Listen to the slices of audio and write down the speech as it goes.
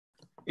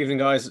Evening,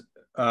 guys.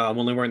 I'm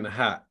only wearing the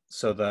hat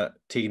so that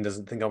Tegan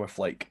doesn't think I'm a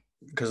flake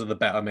because of the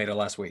bet I made her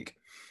last week.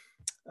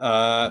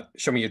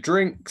 Show me your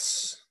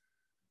drinks.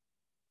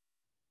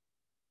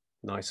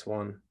 Nice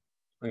one.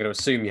 I'm going to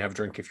assume you have a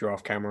drink if you're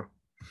off camera,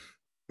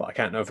 but I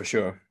can't know for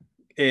sure.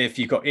 If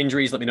you've got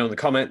injuries, let me know in the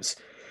comments.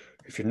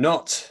 If you're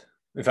not,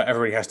 in fact,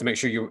 everybody has to make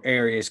sure your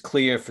area is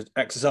clear for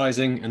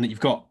exercising and that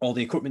you've got all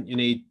the equipment you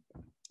need,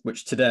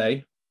 which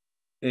today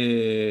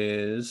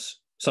is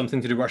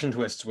something to do Russian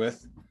twists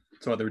with.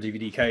 So either a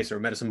DVD case or a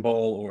medicine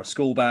ball or a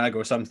school bag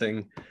or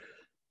something.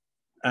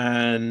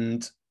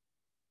 And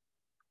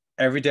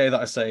every day that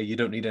I say you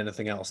don't need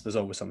anything else, there's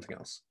always something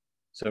else.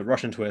 So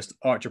Russian twist,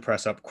 archer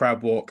press up,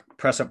 crab walk,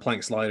 press up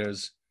plank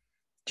sliders,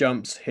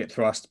 jumps, hip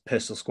thrust,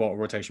 pistol squat, or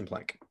rotation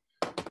plank.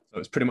 So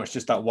it's pretty much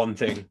just that one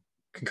thing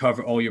can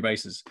cover all your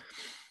bases.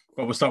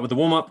 But we'll start with the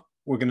warm-up.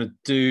 We're going to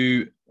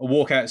do a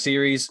walkout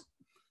series.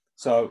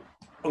 So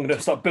I'm going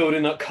to start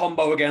building that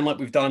combo again like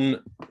we've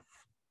done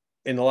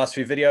in the last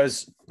few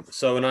videos.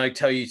 So when I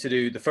tell you to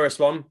do the first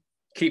one,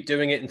 keep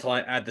doing it until I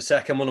add the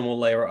second one and we'll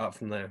layer it up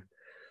from there.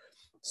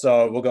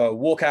 So we'll go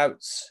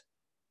walkouts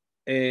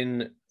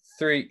in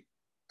 3,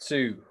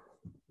 2,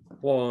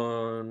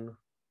 1,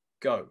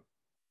 go.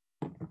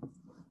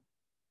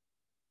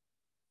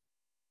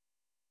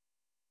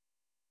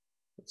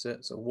 That's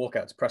it. So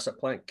walkouts, press up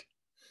plank.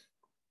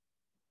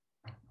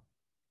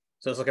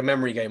 So it's like a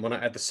memory game. When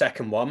I add the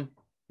second one,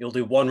 you'll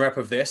do 1 rep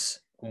of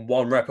this and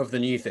 1 rep of the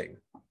new thing.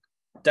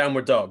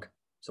 Downward dog.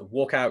 So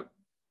walk out,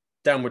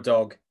 downward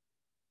dog.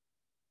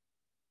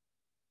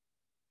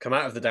 Come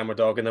out of the downward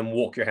dog and then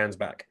walk your hands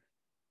back.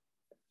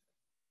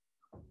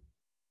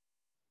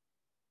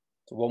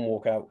 So 1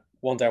 walk out,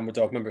 1 downward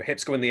dog. Remember,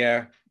 hips go in the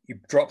air, you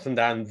drop them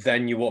down,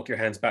 then you walk your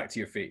hands back to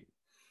your feet.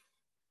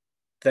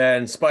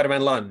 Then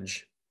Spider-Man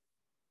lunge.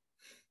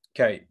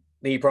 Okay,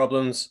 knee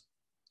problems,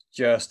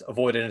 just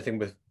avoid anything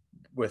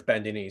with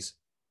bendy knees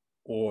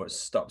or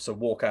stop. So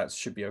walkouts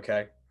should be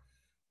okay.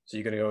 So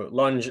you're going to go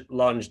lunge,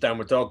 lunge,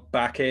 downward dog,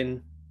 back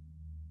in,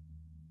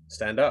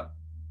 stand up.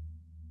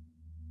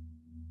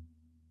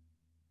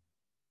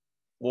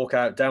 Walk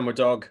out, downward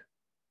dog,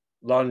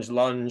 lunge,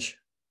 lunge,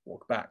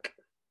 walk back.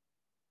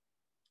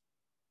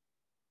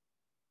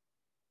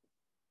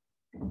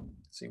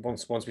 See,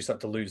 once we start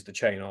to lose the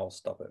chain, I'll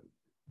stop it.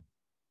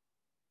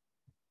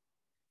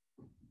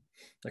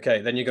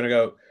 Okay, then you're going to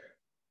go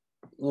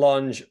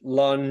lunge,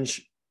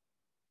 lunge,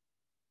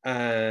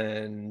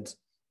 and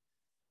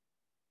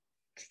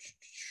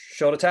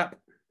shoulder tap.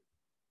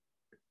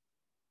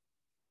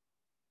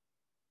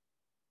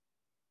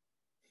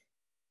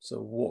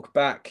 So walk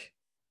back.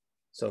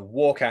 So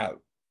walk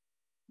out,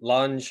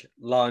 lunge,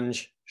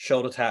 lunge,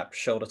 shoulder tap,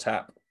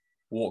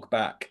 walk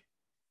back.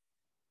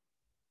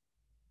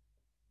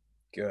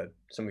 Good.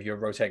 Some of you are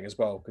rotating as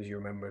well because you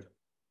remembered.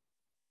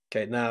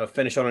 Okay, now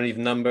finish on an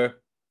even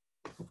number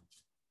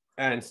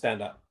and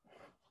stand up.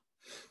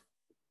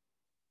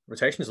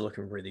 Rotations are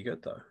looking really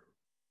good though.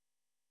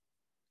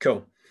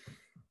 Cool.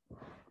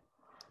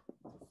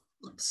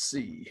 Let's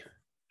see.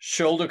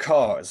 Shoulder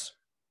cars.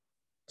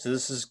 So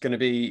this is going to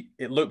be,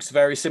 it looks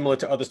very similar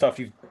to other stuff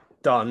you've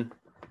done,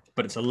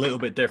 but it's a little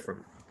bit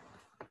different.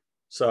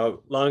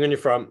 So lying on your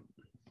front.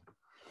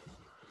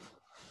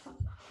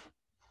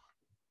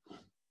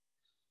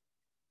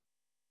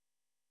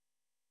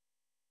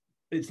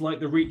 It's like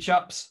the reach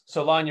ups.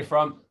 So lie on your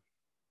front,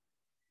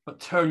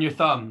 but turn your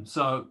thumb.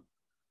 So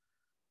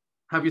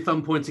have your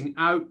thumb pointing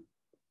out,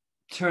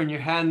 turn your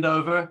hand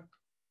over,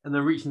 and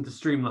then reach into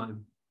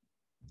streamline.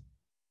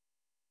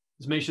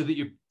 Just make sure that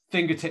your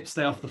fingertips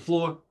stay off the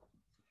floor.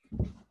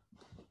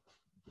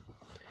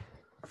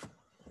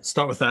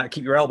 Start with that.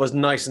 Keep your elbows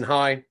nice and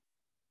high.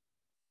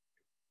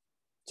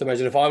 So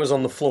imagine if I was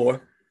on the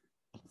floor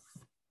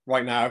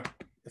right now,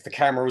 if the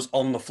camera was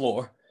on the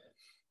floor,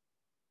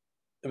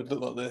 it would look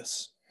like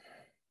this.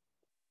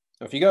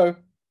 Off you go.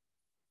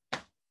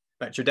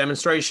 That's your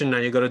demonstration. Now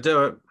you've got to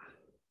do it.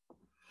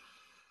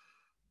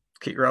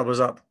 Keep your elbows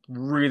up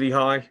really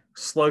high.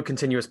 Slow,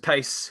 continuous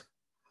pace.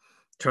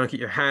 Try and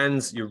keep your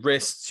hands, your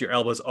wrists, your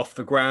elbows off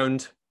the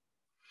ground.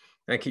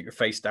 And keep your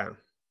face down.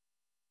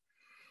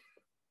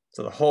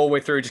 So the whole way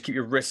through, just keep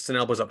your wrists and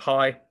elbows up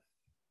high.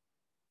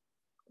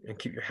 And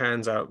keep your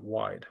hands out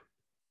wide.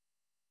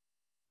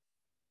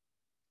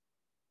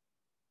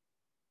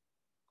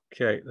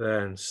 Okay,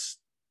 then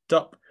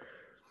stop.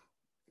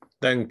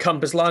 Then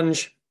compass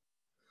lunge.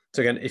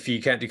 So again, if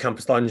you can't do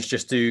compass lunge,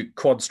 just do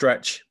quad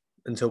stretch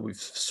until we've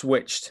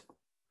switched.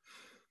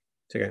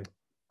 So again,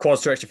 quad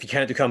stretch if you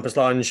can't do compass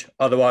lunge.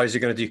 Otherwise,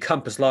 you're going to do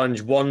compass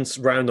lunge, 1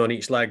 round on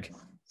each leg.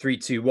 3,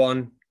 2,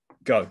 1,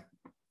 go.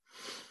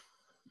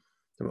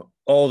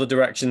 All the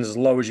directions as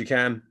low as you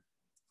can.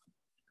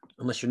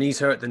 Unless your knees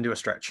hurt, then do a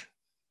stretch.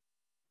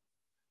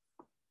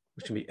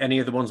 Which can be any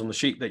of the ones on the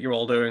sheet that you're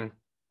all doing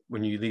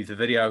when you leave the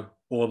video,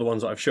 or the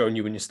ones that I've shown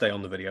you when you stay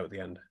on the video at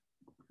the end.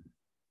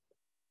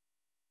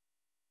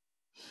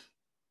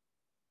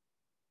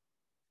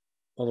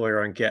 All the way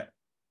around, get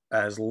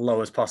as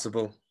low as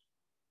possible.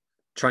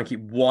 Try and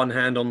keep one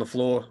hand on the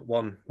floor,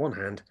 one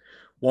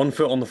 1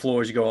 foot on the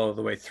floor as you go all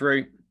the way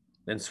through,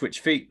 then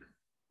switch feet.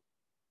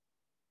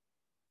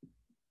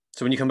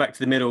 So when you come back to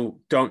the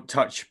middle, don't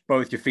touch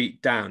both your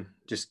feet down.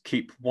 Just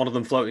keep one of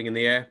them floating in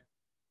the air.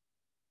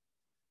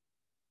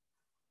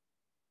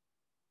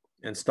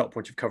 And stop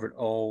once you've covered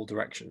all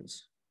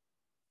directions.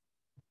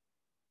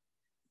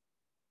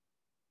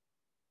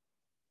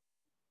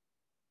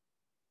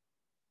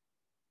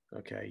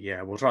 Okay,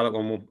 yeah, we'll try that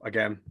one more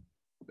again.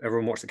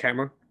 Everyone watch the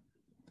camera.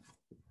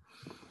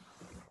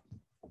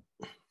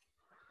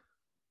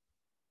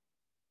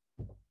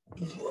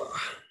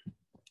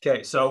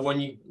 Okay, so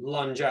when you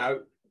lunge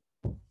out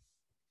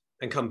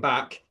and come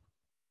back,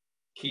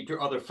 keep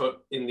your other foot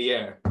in the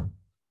air.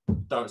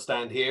 Don't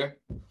stand here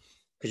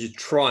because you're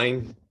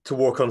trying to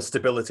work on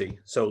stability.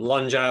 So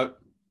lunge out,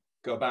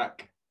 go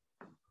back,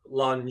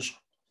 lunge,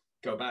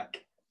 go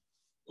back,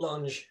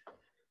 lunge,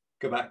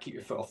 go back, keep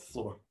your foot off the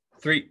floor.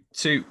 3,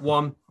 2,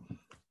 1,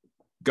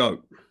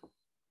 go.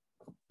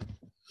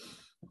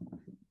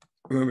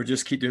 Remember,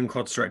 just keep doing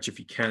quad stretch if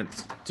you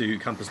can't do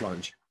campus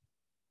lunge.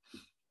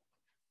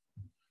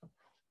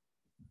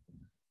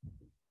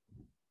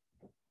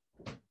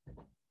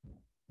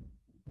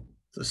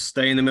 So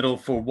stay in the middle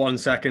for 1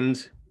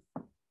 second.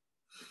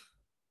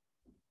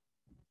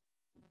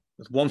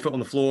 With 1 foot on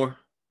the floor,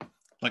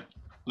 like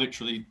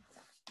literally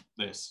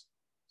this.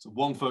 So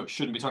 1 foot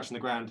shouldn't be touching the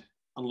ground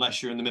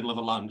unless you're in the middle of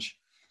a lunge.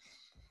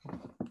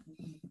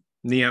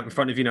 Knee out in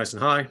front of you, nice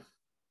and high.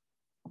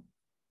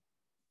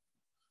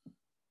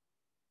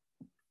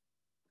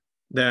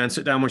 Then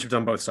sit down once you've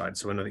done both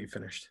sides, so we know that you've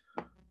finished.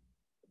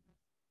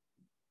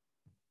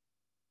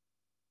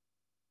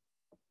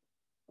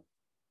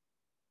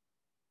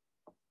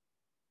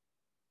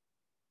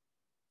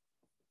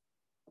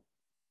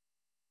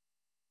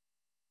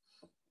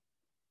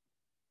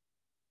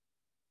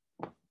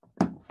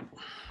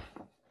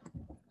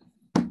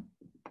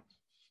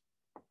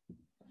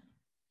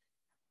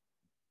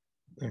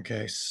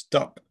 Okay,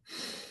 stop.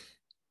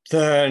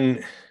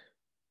 Then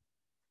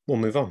we'll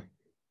move on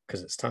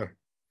because it's time.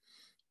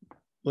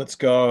 Let's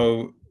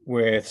go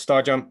with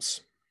star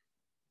jumps,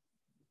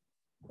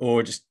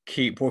 or just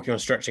keep working on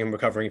stretching and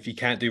recovering if you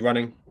can't do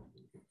running.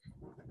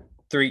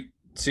 3,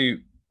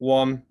 2,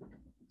 1,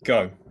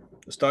 go.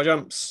 Star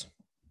jumps.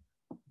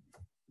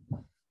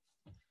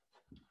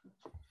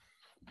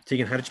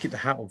 Tegan, how did you keep the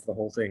hat on for the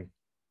whole thing?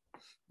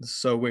 This is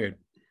so weird.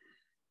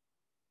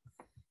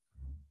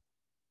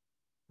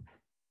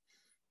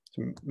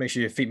 So make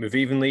sure your feet move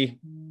evenly.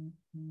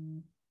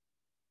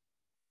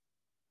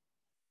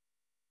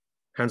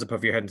 Hands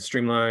above your head and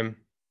streamline.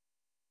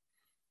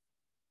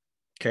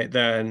 Okay,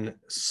 then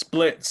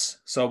splits.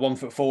 So 1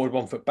 foot forward,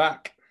 1 foot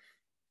back.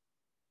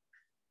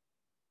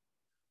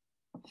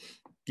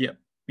 Yep,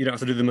 you don't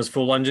have to do them as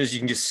full lunges. You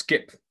can just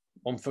skip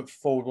 1 foot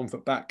forward, 1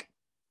 foot back.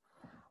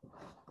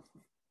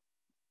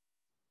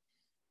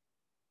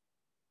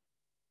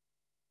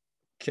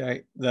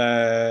 Okay,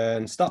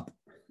 then stop.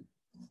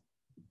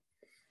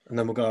 And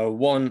then we'll go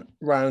 1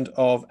 round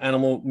of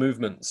animal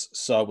movements.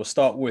 So we'll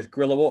start with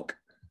gorilla walk.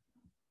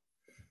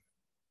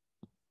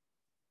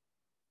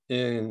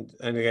 And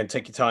again,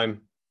 take your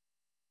time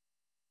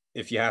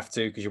if you have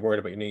to, because you're worried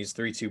about your knees.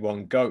 3, 2,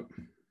 1, go.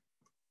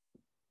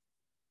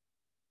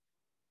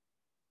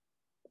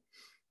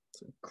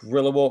 So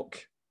gorilla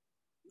walk.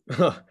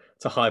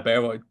 It's a high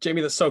bear walk.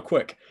 Jamie, that's so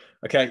quick.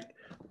 Okay,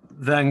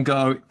 then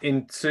go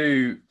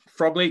into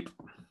frog leap.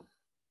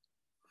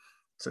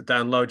 So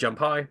down low, jump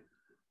high.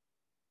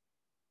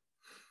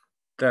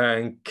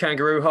 Then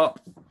kangaroo hop.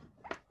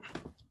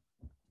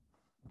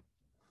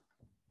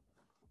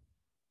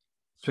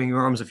 Swing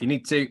your arms if you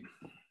need to.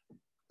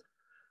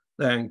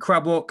 Then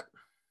crab walk.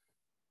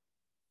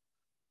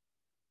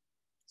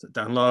 So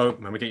down low,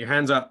 remember get your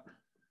hands up.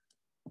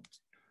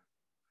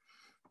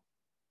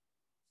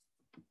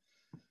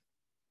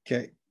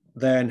 Okay,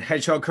 then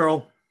hedgehog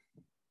curl.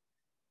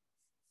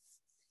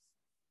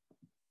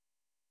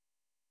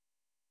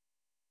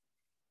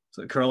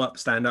 So curl up,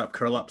 stand up,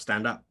 curl up,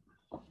 stand up.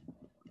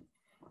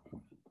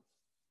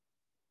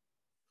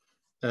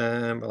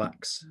 And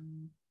relax.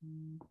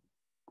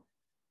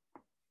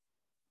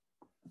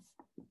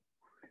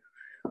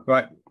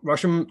 Right,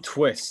 Russian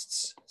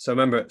twists. So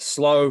remember,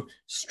 slow,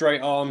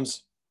 straight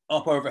arms,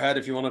 up overhead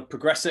if you want to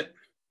progress it.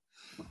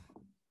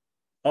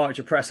 Arch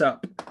your press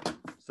up.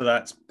 So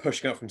that's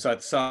pushing up from side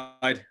to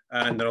side.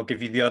 And then I'll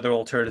give you the other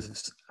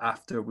alternatives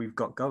after we've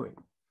got going.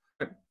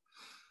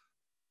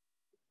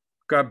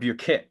 Grab your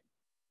kit.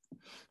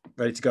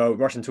 Ready to go,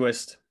 Russian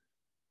twist.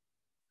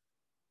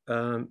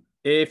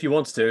 If you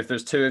wanted to, if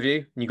there's 2 of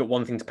you and you got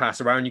one thing to pass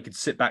around, you could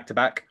sit back to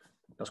back.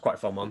 That's quite a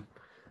fun one.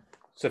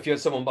 So if you had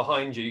someone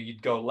behind you,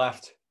 you'd go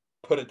left,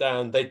 put it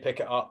down, they'd pick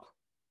it up,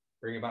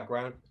 bring it back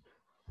around.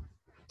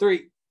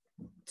 3,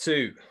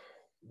 2,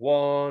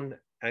 1,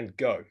 and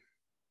go.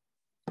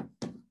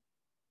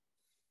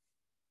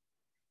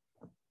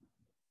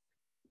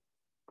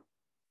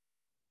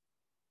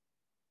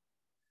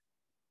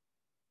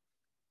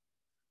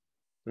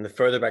 And the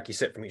further back you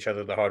sit from each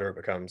other, the harder it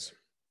becomes.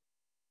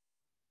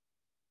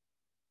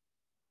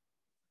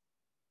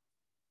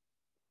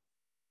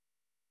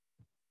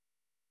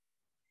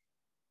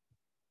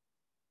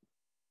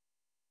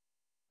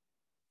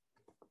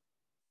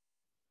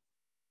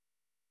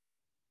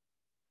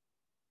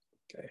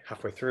 Okay,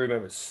 halfway through,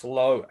 remember as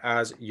slow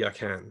as you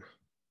can.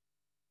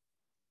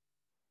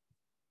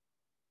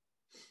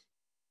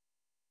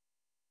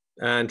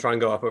 And try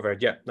and go up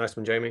overhead. Yep, nice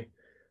one, Jamie.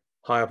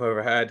 High up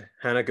overhead.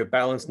 Hannah, good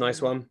balance,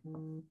 nice one.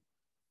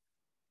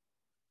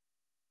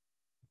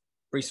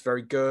 Reese,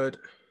 very good.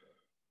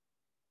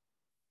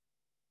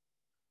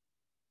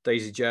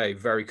 Daisy J,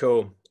 very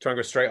cool. Try and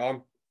go straight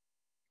on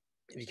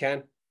if you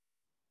can.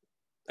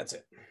 That's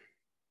it.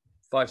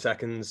 5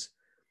 seconds.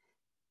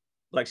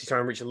 Lexi, try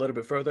and reach a little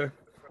bit further.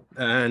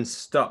 And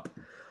stop.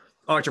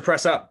 Archer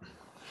press up.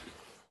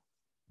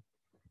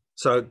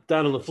 So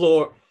down on the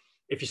floor.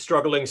 If you're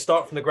struggling,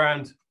 start from the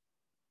ground.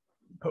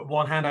 Put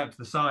one hand out to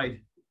the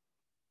side.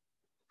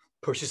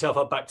 Push yourself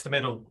up back to the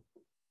middle.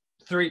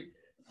 3,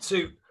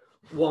 2,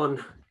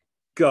 1,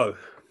 go.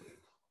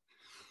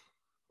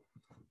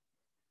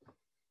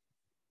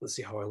 Let's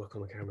see how I look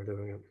on the camera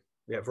doing it.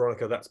 Yeah,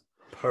 Veronica, that's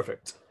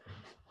perfect.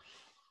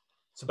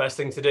 It's the best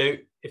thing to do.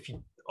 If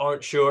you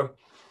aren't sure,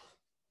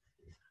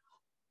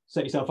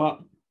 set yourself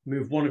up,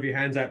 move one of your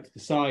hands out to the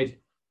side,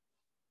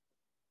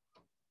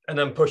 and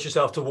then push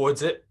yourself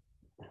towards it.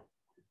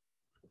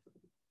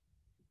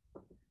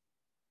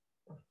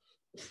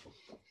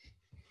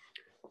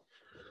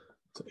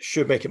 So it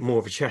should make it more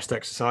of a chest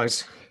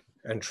exercise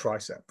and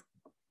tricep.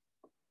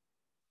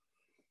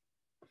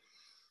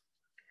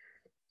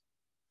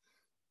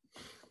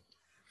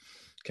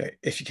 Okay,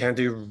 if you can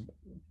do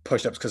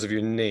push-ups because of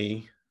your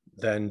knee,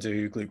 then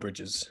do glute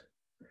bridges.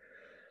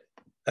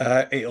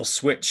 It'll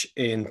switch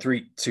in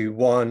 3, 2,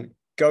 1,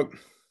 go.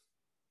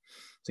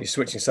 So you're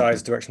switching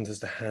sides, directions as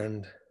the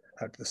hand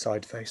out to the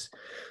side face.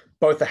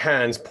 Both the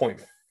hands point.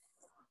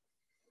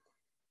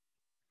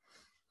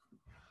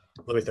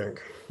 Let me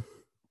think.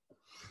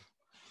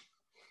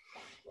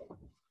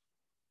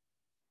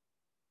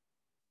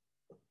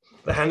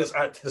 The hand is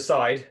out to the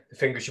side. The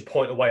fingers should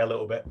point away a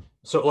little bit.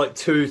 Sort of like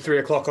 2, 3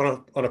 o'clock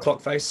on a clock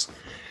face.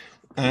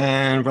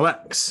 And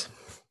relax.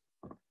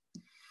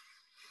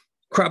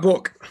 Crab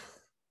walk.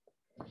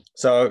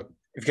 So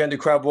if you can't do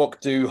crab walk,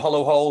 do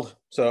hollow hold.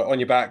 So on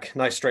your back,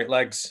 nice straight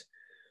legs.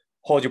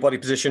 Hold your body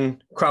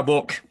position. Crab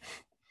walk.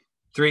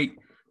 3,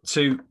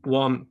 2,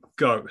 1,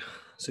 go.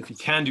 So if you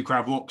can do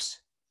crab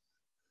walks,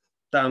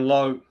 down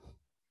low,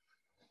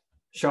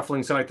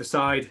 shuffling side to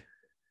side.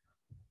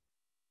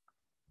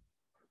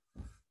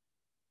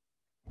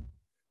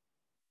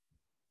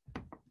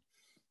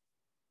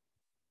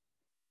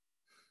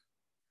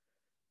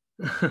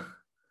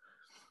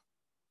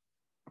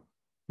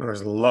 Or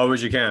as low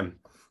as you can.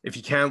 If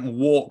you can't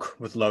walk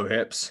with low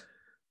hips,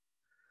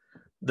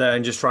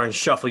 then just try and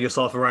shuffle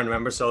yourself around,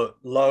 remember? So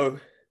low,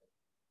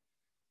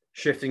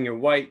 shifting your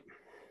weight,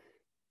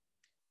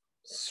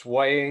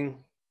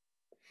 swaying.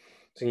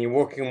 So you're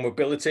working on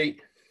mobility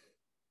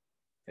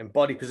and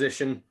body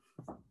position.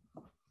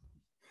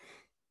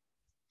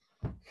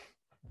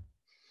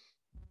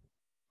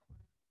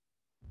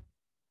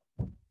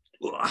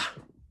 Ugh.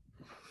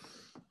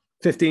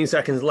 15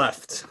 seconds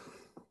left.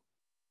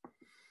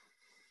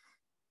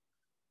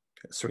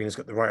 Serena's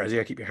got the right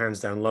idea. Keep your hands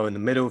down low in the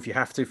middle if you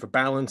have to for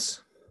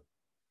balance.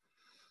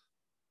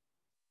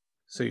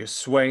 So you're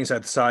swaying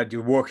side to side.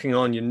 You're working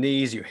on your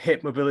knees, your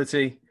hip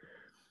mobility,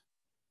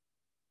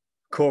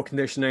 core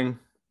conditioning,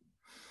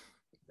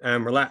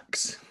 and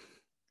relax.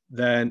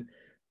 Then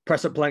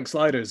press up plank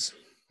sliders.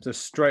 So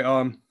straight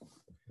arm.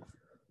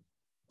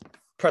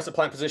 Press up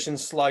plank position,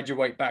 slide your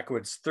weight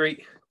backwards.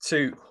 3,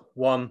 2,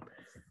 1,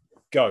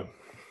 go.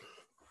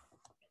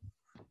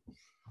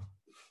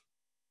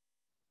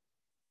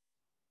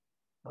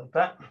 Like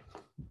that.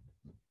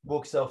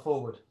 Walk yourself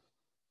forward.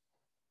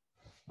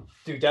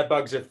 Do dead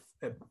bugs if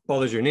it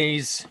bothers your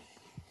knees.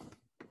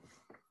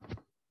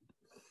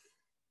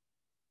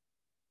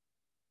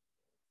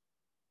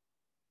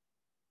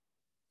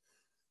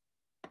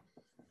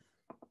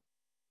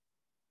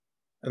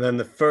 And then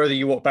the further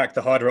you walk back,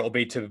 the harder it'll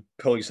be to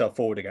pull yourself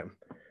forward again.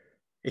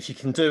 If you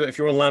can do it, if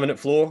you're on laminate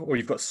floor or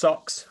you've got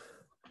socks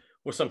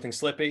or something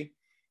slippy,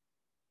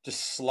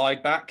 just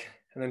slide back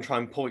and then try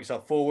and pull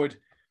yourself forward.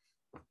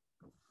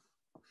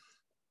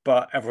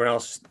 But everyone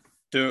else,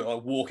 do it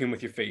like walking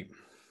with your feet.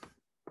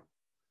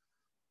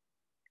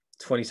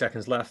 20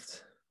 seconds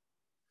left.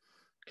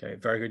 Okay,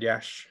 very good,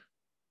 Yash.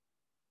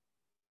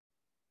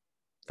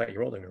 In fact,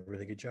 you're all doing a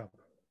really good job.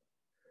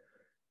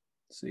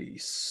 Let's see,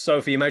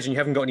 Sophie, imagine you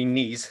haven't got any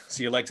knees,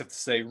 so your legs have to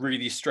stay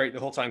really straight the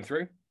whole time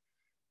through.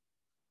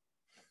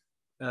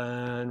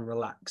 And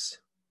relax.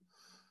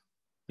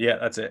 Yeah,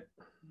 that's it.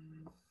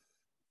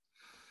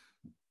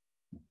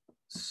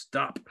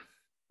 Stop.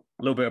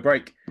 A little bit of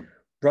break.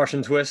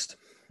 Russian twist.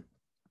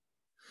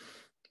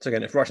 So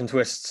again, if Russian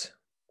twists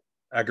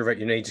aggravate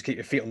your knee, just keep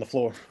your feet on the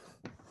floor.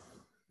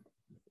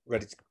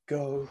 Ready to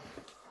go.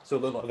 So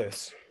it'll look like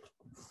this.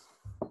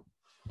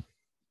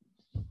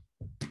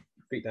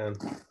 Feet down.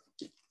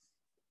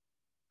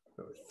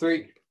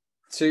 3,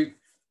 2,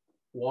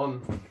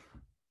 1,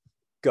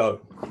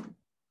 go.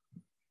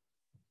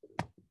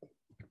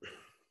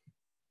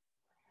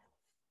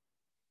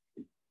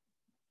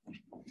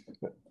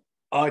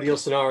 Ideal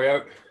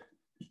scenario,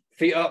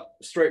 Feet up,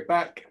 straight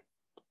back.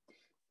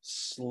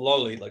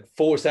 Slowly, like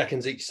 4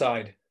 seconds each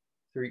side.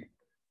 3,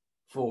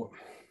 4,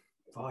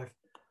 5,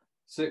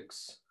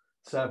 6,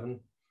 7,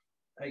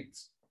 8.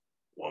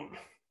 1,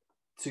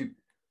 2,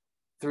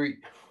 3,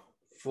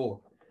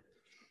 4.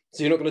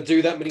 So you're not going to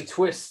do that many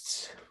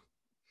twists.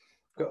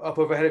 Go up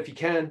overhead if you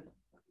can.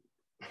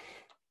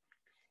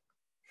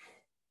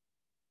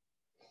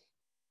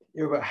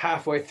 You're about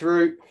halfway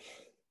through.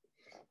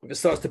 If it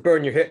starts to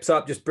burn your hips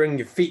up, just bring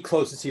your feet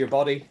closer to your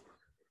body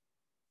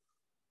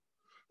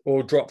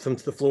or drop them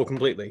to the floor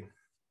completely.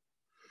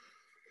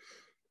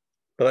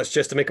 But that's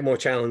just to make it more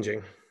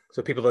challenging.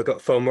 So people that have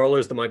got foam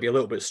rollers that might be a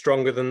little bit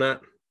stronger than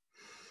that,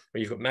 or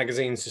you've got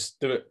magazines, just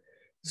do it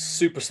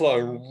super slow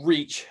and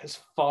reach as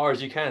far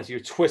as you can. So you're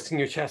twisting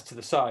your chest to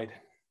the side.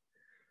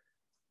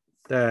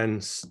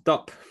 Then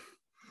stop,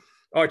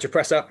 arch your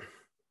press up.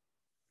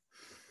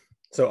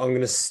 So I'm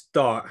going to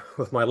start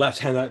with my left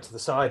hand out to the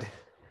side.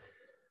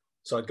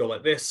 So I'd go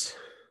like this,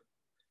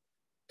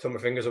 turn my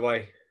fingers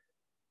away.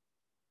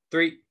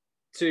 3,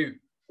 2,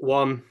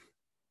 1,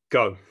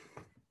 go.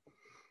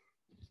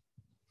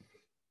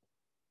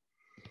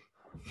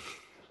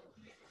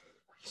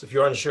 So if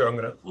you're unsure, I'm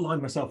going to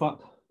line myself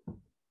up.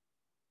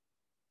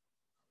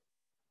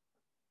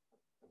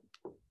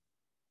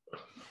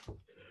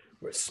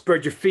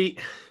 Spread your feet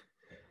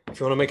if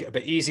you want to make it a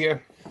bit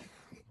easier.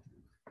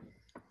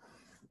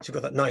 So you've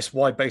got that nice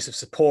wide base of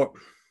support.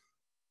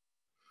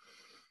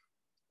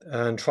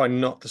 And try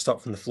not to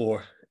start from the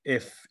floor.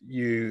 If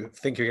you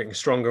think you're getting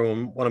stronger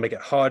and want to make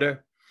it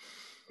harder,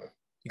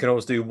 you can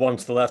always do one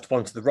to the left,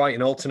 one to the right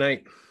and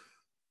alternate.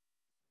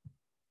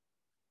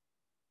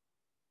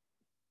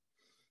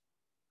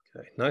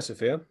 Okay, nice,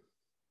 Sophia.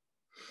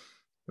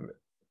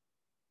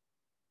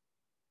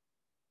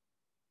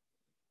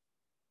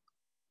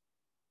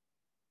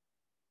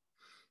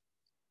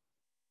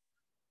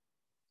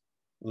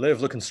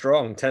 Liv looking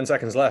strong, 10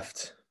 seconds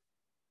left.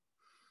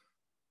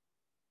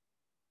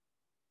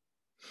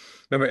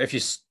 Remember, if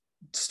you're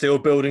still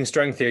building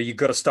strength here, you've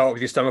got to start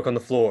with your stomach on the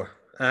floor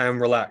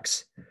and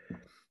relax.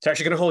 It's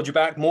actually going to hold you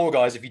back more,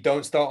 guys, if you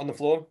don't start on the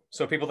floor.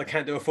 So people that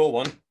can't do a full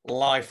one,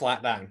 lie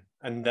flat down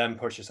and then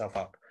push yourself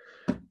up.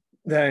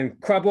 Then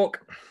crab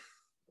walk.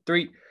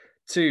 3,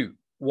 2,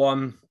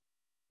 1,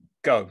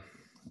 go.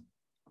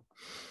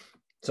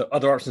 So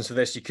other options for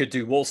this, you could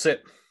do wall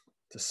sit.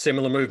 It's a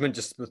similar movement,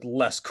 just with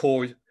less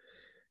core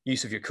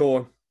use of your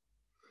core.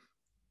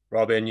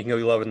 Robin, you can go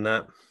lower than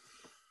that.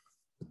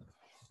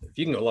 If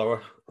you can go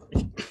lower,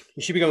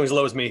 you should be going as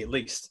low as me at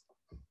least.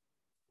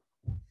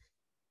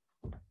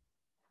 I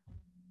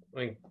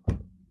mean,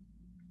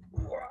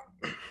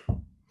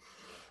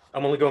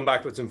 I'm only going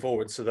backwards and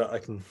forwards so that I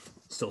can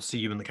still see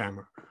you in the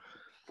camera.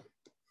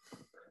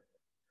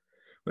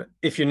 But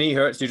if your knee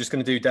hurts, you're just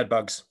going to do dead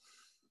bugs.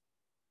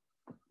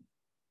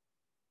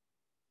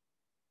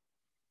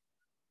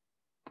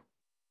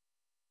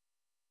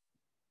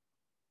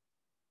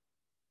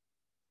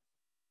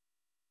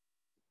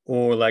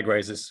 Or leg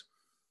raises.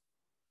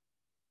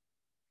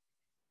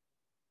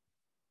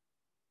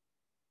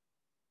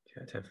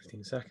 Okay, 10,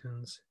 15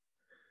 seconds.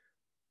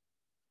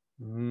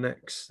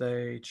 Next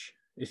stage.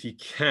 If you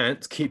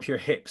can't keep your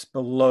hips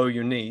below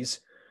your knees,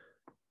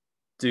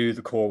 do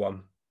the core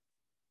one.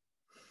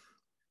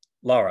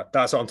 Laura,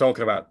 that's what I'm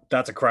talking about.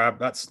 That's a crab.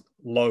 That's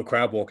low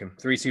crab walking.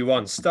 3, 2,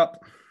 1,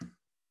 stop.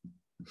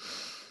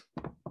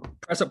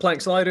 Press up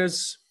plank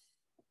sliders.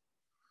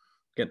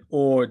 Again,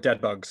 or dead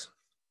bugs.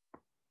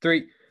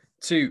 3,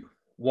 2,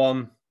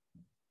 1,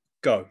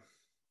 go.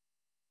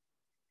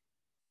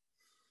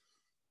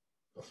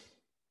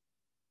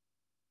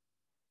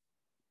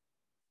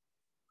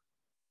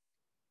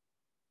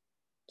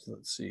 So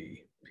let's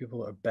see, people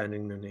that are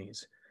bending their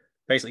knees.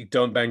 Basically,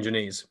 don't bend your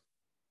knees.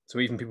 So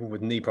even people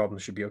with knee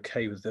problems should be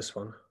okay with this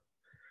one.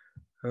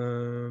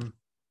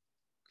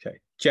 Okay,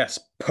 Jess,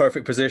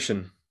 perfect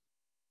position.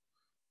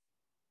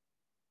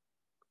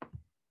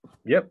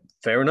 Yep,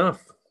 fair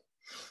enough.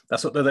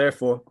 That's what they're there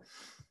for.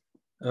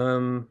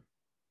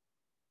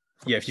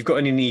 Yeah, if you've got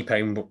any knee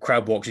pain,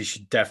 crab walks, you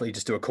should definitely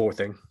just do a core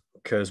thing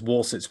because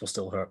wall sits will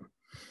still hurt.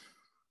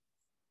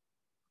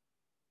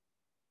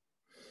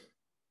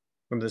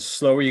 Remember, the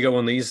slower you go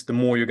on these, the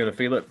more you're going to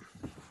feel it.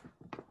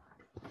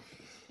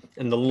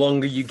 And the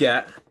longer you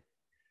get,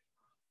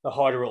 the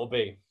harder it'll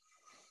be.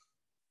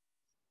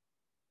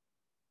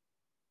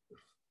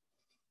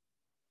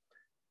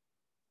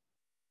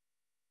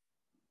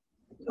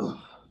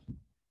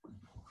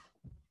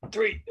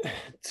 Three,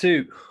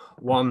 2,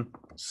 1,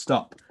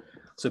 stop.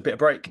 So a bit of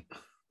break.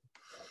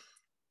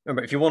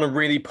 Remember, if you want to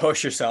really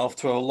push yourself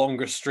to a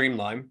longer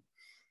streamline,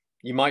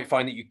 you might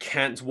find that you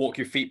can't walk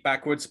your feet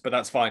backwards, but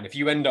that's fine. If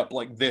you end up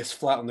like this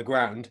flat on the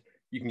ground,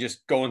 you can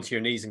just go onto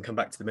your knees and come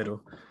back to the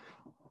middle.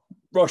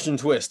 Russian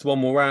twist, one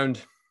more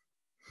round.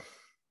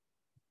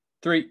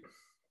 3.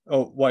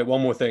 Oh, wait,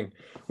 one more thing.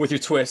 With your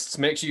twists,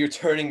 make sure you're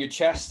turning your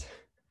chest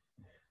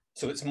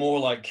so it's more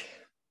like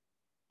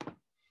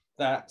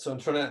that. So I'm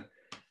trying to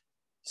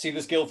see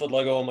this Guildford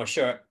logo on my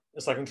shirt.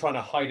 It's like I'm trying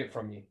to hide it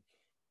from you.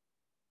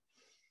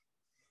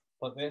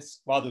 like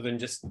this, rather than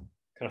just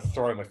kind of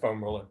throwing my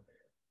foam roller.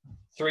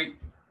 3,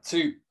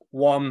 2,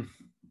 1,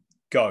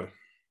 go.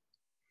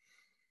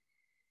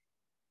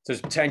 So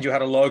just pretend you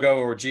had a logo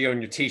or a G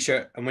on your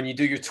t-shirt, and when you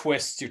do your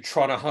twists, you're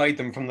trying to hide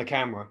them from the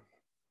camera.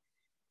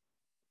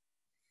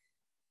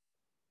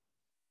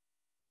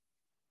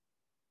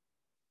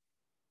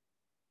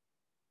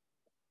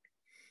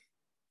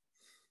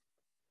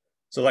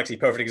 So Lexi,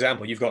 perfect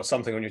example. You've got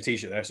something on your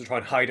t-shirt there, so try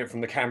and hide it from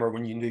the camera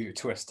when you do your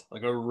twist.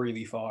 Like, go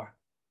really far.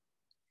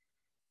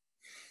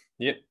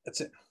 Yep,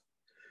 that's it.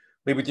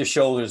 Lead with your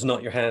shoulders,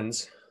 not your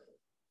hands.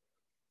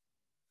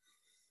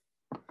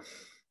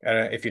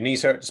 If your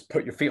knees hurt, just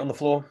put your feet on the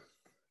floor.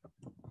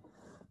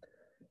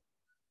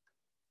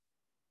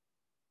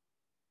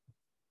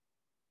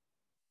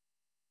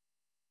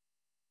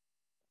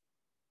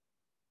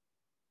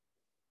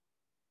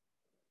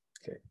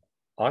 Okay,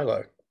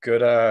 Isla,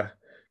 good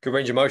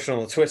range of motion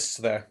on the twists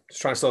there.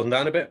 Just try and slow them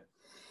down a bit.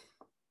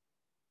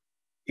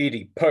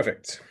 Edie,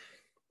 perfect.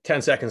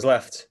 10 seconds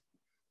left.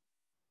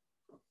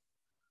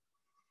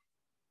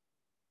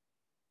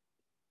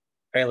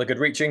 Ayla, good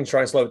reaching.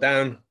 Try and slow it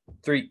down.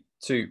 3,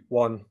 2,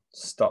 1,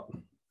 stop.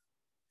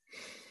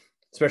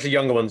 Especially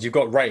younger ones, you've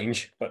got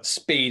range, but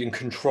speed and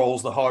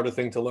control's the harder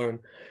thing to learn.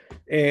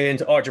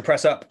 And archer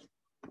press up.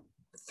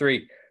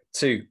 3,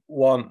 2,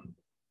 1,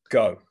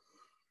 go.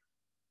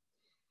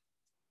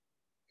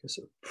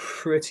 So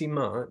pretty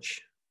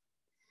much,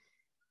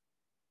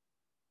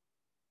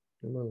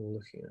 what am I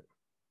looking at?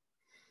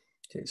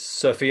 Okay,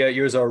 Sophia,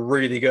 yours are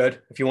really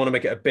good. If you want to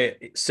make it a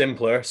bit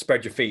simpler,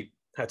 spread your feet.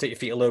 Take your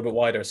feet a little bit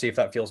wider, see if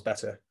that feels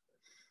better.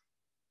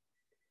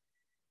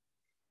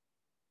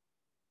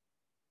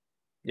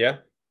 Yeah?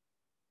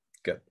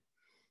 Good.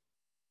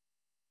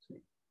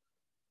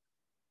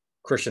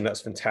 Christian,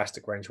 that's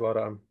fantastic range.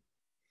 Well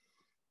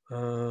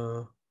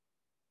done.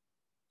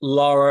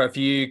 Laura, if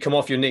you come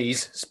off your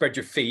knees, spread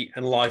your feet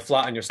and lie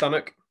flat on your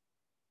stomach.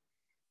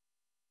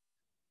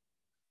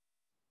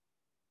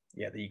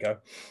 Yeah, there you go.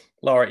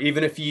 Laura,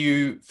 even if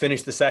you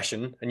finish the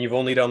session and you've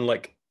only done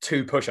like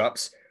 2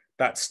 push-ups,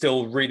 that's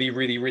still really,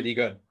 really, really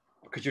good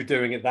because you're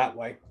doing it that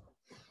way.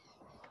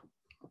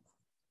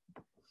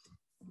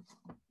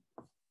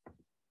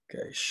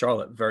 Okay,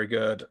 Charlotte, very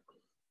good.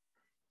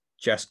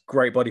 Jess,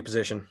 great body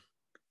position.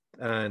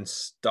 And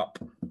stop.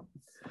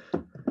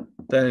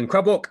 Then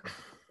crab walk.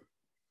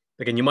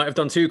 Again, you might have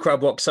done 2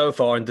 crab walks so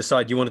far and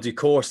decide you want to do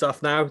core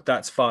stuff now.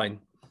 That's fine.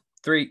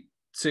 3,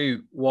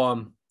 2,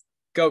 1,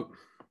 go.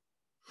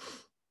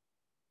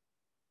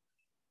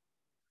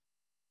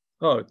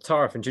 Oh,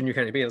 Tara from Junior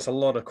County B. That's a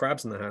lot of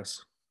crabs in the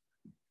house.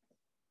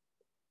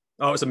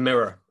 Oh, it's a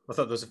mirror. I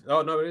thought there was.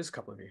 Oh no, it is a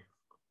couple of you.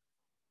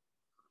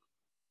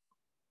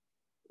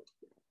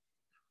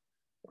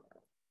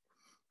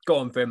 Go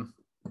on, Finn.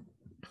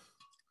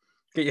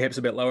 Get your hips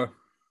a bit lower.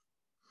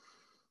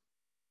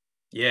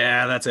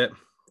 Yeah, that's it.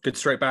 Good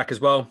straight back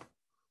as well.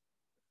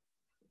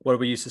 What do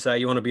we used to say?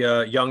 You want to be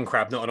a young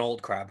crab, not an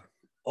old crab.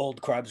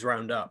 Old crabs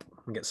round up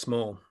and get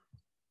small.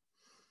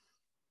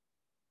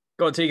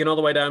 Go on, Tegan, all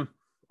the way down.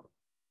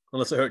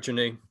 Unless it hurts your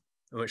knee,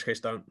 in which case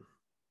don't.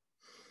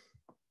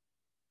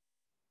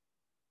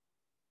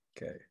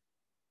 Okay.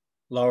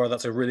 Laura,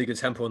 that's a really good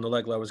tempo on the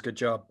leg lowers. Good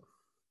job.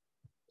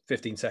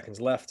 15 seconds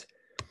left.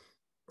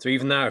 So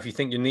even now, if you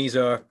think your knees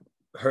are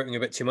hurting a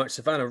bit too much,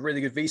 Savannah,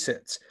 really good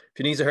V-sits. If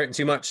your knees are hurting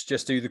too much,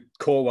 just do the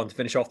core one to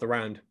finish off the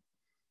round.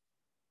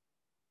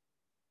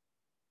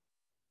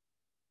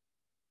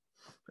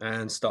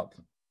 And stop.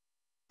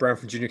 Brown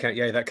from Junior County.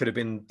 Yeah, that could have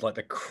been like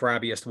the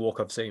crabbiest walk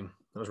I've seen.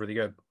 That was really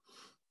good.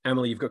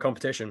 Emily, you've got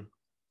competition.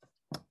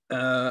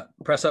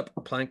 Press up,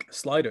 plank,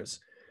 sliders.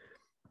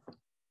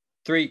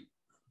 3.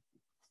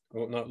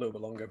 Oh, no, a little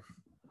bit longer.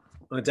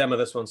 I'm going to demo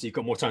this one so you've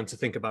got more time to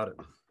think about it.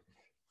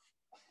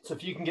 So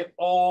if you can get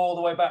all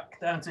the way back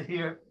down to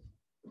here,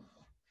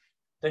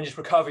 then just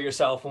recover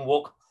yourself and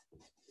walk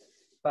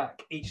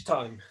back each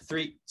time.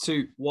 3,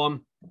 2,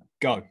 1,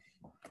 go.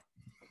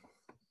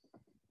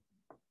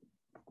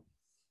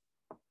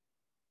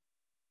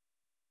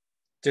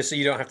 Just so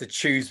you don't have to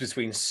choose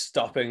between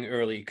stopping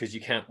early because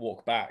you can't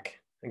walk back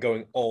and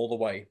going all the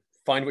way.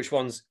 Find which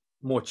one's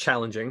more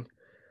challenging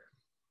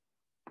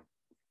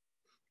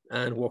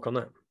and work on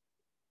that.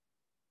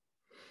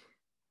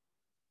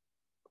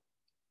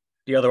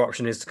 The other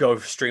option is to go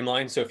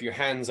streamline. So if your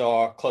hands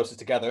are closer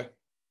together,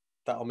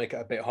 that'll make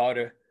it a bit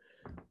harder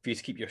for you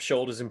to keep your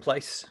shoulders in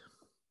place.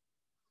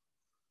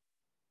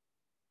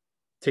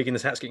 Taking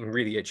this hat's getting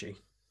really itchy.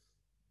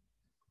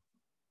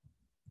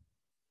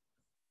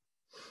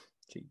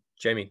 Okay,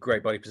 Jamie,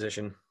 great body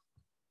position.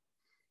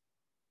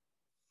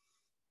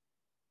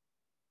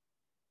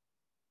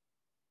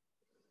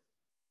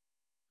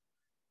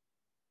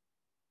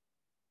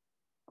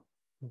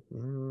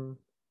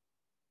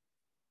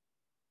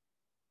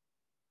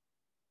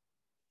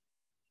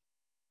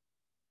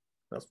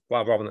 That's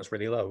wow, Robin, that's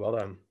really low. Well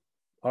done.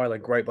 Isla,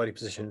 great body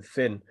position.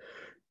 Finn,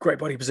 great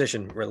body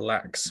position.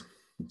 Relax.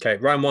 Okay,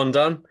 round 1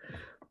 done.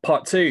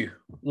 Part 2,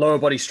 lower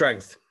body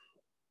strength.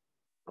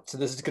 So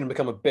this is going to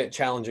become a bit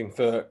challenging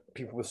for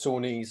people with sore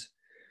knees.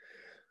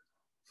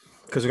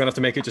 because we're going to have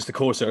to make it just a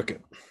core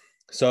circuit.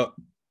 So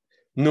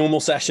normal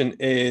session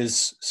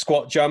is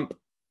squat jump,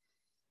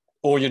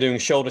 or you're doing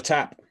shoulder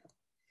tap.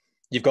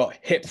 You've got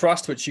hip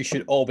thrust, which you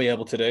should all be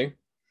able to do.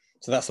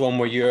 So that's the one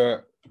where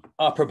your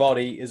upper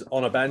body is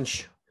on a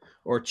bench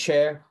or a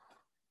chair.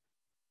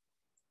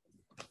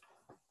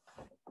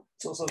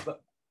 It's also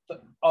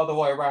the other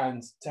way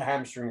around to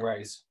hamstring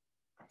raise.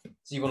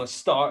 So you want to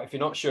start, if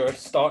you're not sure,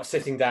 start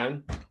sitting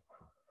down.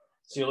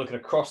 So you're looking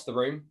across the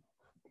room.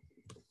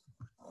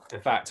 In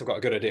fact, I've got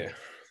a good idea.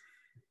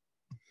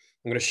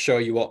 I'm going to show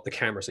you what the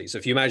camera sees. So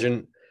if you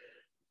imagine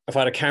if I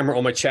had a camera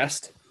on my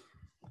chest,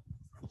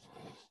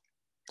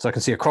 so I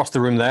can see across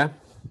the room there.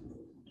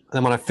 And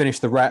then when I finish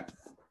the rep,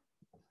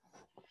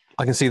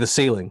 I can see the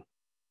ceiling.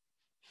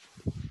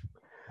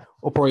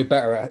 Or probably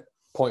better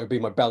point would be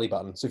my belly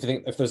button. So if you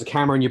think, if there's a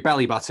camera in your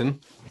belly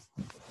button,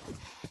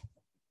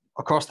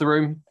 across the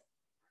room,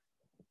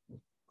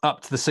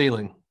 up to the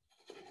ceiling,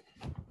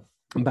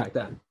 and back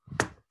down.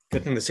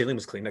 Good thing the ceiling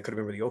was clean. That could have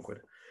been really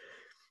awkward.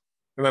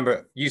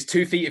 Remember, use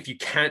 2 feet if you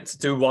can't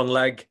do one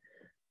leg,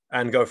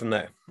 and go from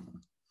there.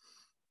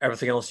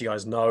 Everything else you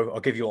guys know.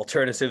 I'll give you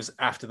alternatives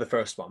after the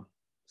first one.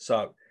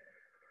 So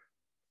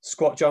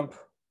squat jump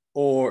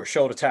or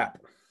shoulder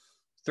tap.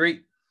 3,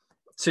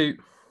 2,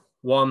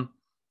 1,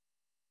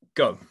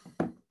 go.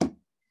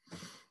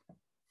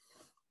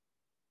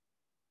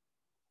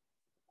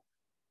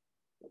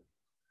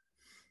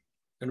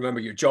 And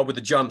remember, your job with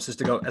the jumps is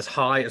to go as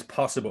high as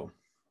possible.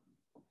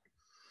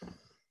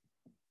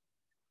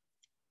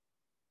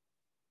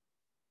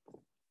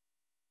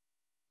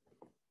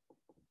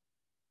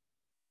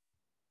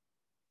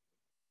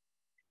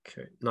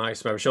 Okay,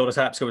 nice. Remember, shoulder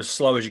taps, go as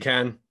slow as you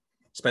can.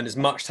 Spend as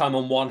much time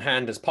on one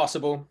hand as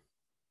possible.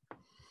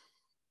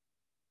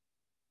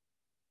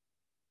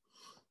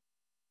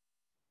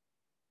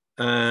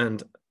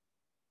 And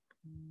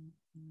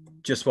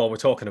just while we're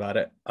talking about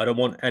it, I don't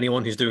want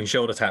anyone who's doing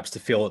shoulder taps to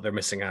feel that they're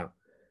missing out,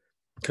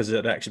 because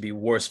it'd actually be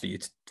worse for you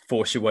to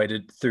force your way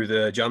through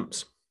the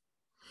jumps.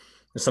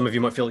 And some of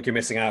you might feel like you're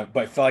missing out,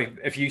 but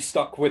if you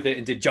stuck with it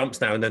and did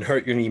jumps now and then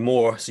hurt your knee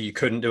more so you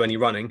couldn't do any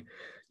running,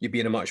 you'd be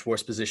in a much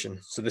worse position.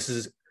 So this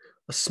is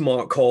a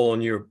smart call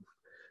on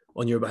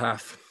your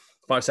behalf.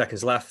 5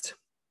 seconds left.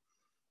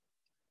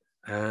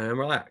 And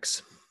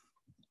relax.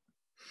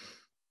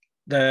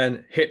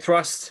 Then hip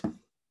thrust.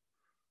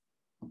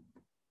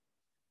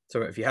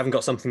 So if you haven't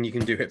got something you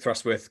can do hip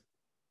thrust with,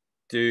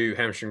 do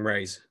hamstring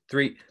raise.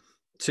 3,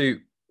 2,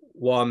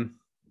 1,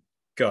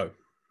 go.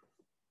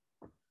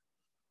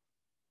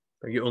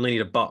 You only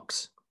need a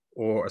box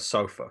or a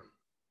sofa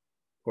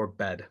or a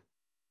bed.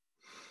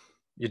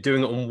 You're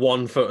doing it on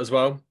one foot as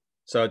well.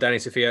 So Danny,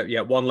 Sophia,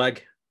 yeah, one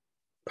leg.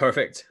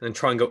 Perfect. And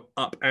try and go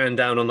up and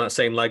down on that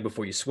same leg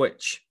before you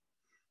switch.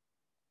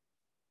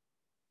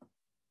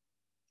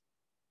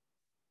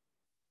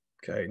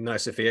 Okay,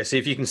 nice, Sophia. See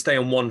if you can stay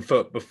on one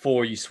foot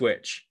before you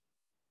switch.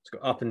 Let's go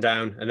up and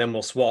down, and then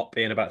we'll swap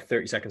in about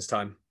 30 seconds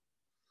time.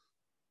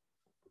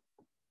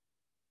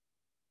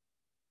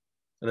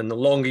 And then the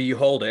longer you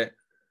hold it,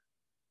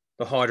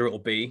 the harder it will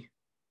be.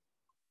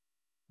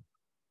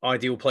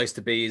 Ideal place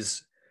to be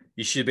is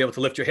you should be able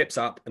to lift your hips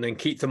up and then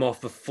keep them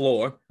off the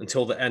floor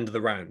until the end of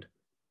the round.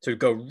 So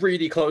go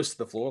really close to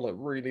the floor, like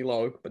really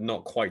low, but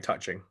not quite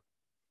touching.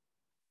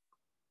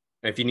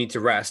 And if you need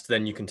to rest,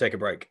 then you can take a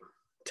break.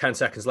 10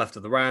 seconds left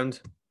of the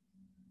round.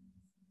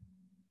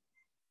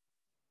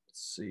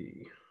 Let's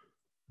see.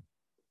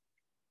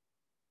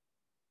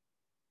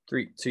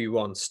 3, 2,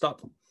 1,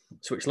 stop.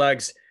 Switch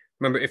legs.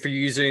 Remember, if you're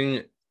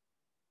using,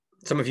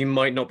 some of you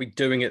might not be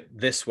doing it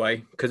this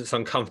way because it's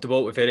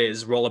uncomfortable. If it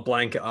is, roll a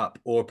blanket up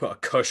or put a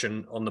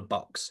cushion on the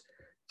box.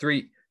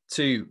 3,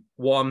 2,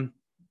 1,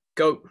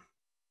 go.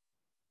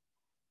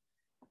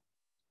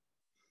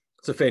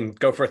 So Finn,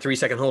 go for a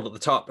 3-second hold at the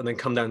top and then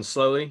come down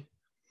slowly.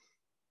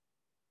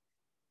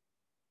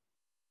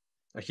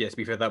 Actually, yes, to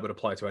be fair, that would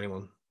apply to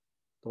anyone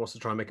that wants to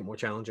try and make it more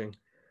challenging.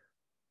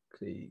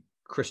 Okay.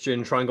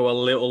 Christian, try and go a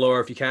little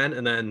lower if you can,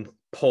 and then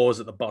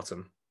pause at the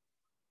bottom.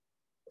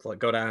 So like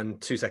go down,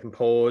 2-second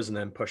pause, and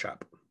then push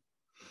up.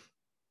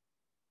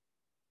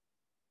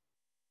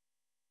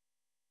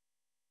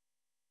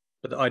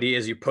 But the idea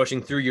is you're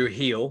pushing through your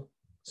heel,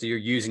 so you're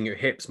using your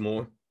hips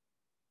more.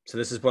 So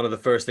this is one of the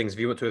first things, if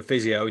you went to a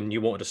physio and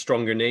you wanted a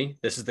stronger knee,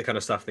 this is the kind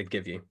of stuff they'd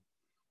give you.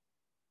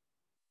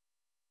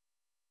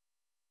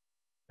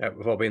 Yeah,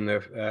 we've all been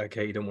there.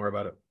 Okay, don't worry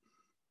about it.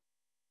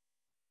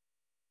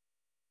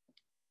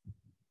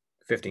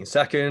 15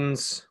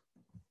 seconds.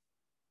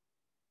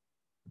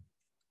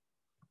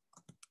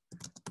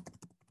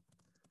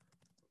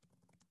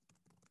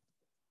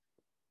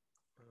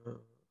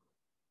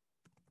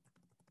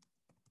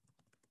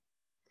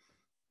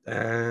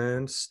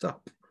 And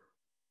stop.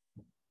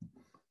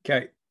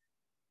 Okay,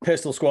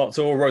 pistol squats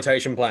or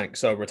rotation plank.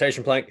 So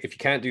rotation plank, if you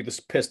can't do the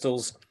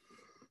pistols,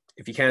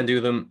 if you can do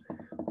them,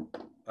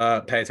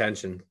 pay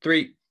attention.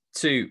 3,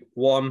 2,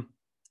 1,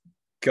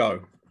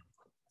 go.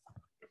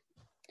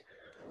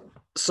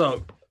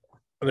 So,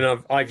 I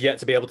mean, I've yet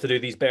to be able to do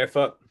these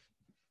barefoot,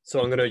 so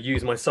I'm going to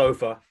use my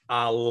sofa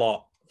a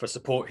lot for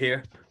support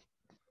here.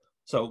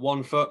 So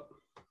 1 foot,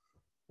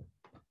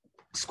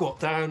 squat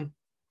down,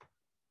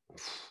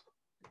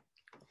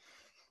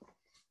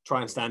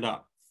 try and stand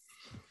up.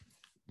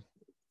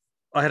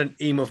 I had an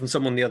email from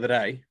someone the other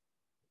day,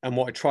 and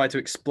what I tried to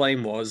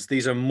explain was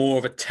these are more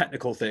of a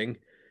technical thing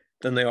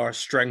than they are a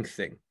strength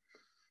thing.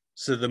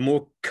 So the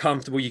more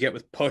comfortable you get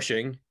with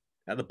pushing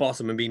at the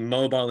bottom and being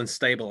mobile and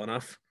stable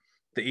enough,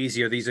 the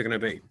easier these are going to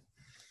be.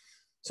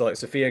 So like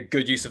Sophia,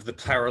 good use of the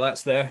power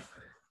lats there.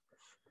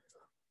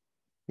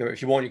 Now,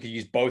 if you want, you could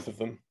use both of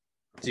them.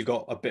 So you've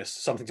got a bit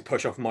something to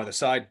push off from either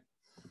side,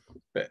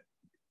 but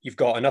you've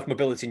got enough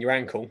mobility in your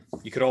ankle.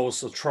 You could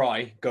also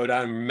try, go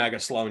down mega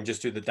slow and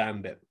just do the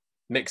down bit.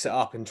 Mix it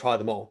up and try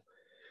them all.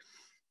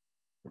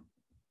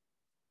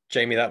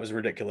 Jamie, that was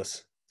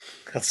ridiculous.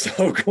 That's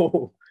so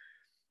cool.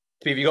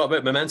 If you got a bit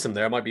of momentum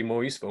there, it might be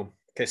more useful.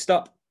 Okay,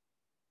 stop.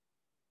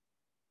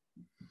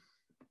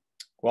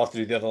 We'll have to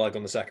do the other leg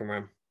on the second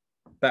round.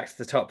 Back to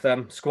the top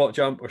then. Squat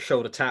jump or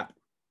shoulder tap.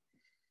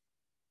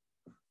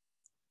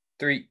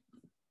 3,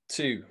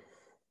 2,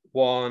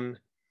 1,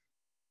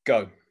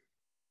 go.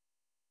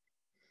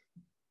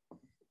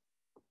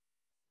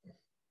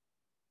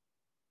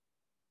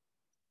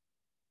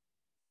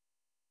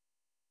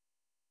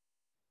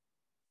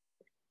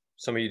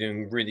 Some of you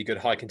doing really good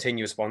high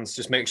continuous ones.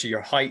 Just make sure your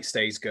height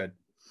stays good.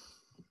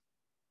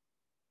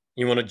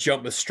 You want to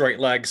jump with straight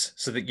legs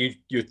so that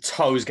your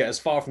toes get as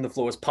far from the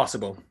floor as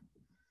possible.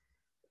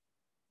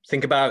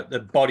 Think about the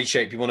body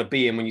shape you want to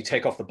be in when you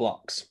take off the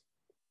blocks.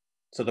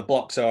 So the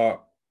blocks are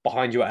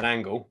behind you at an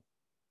angle.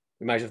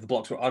 Imagine if the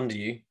blocks were under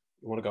you,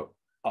 you want to go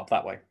up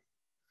that way.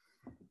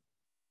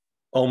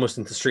 Almost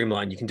into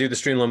streamline. You can do the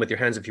streamline with your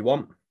hands if you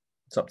want.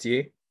 It's up to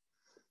you.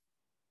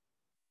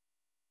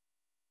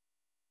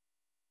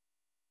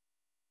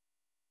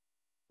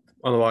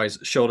 Otherwise,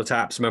 shoulder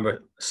taps.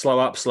 Remember, slow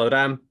up, slow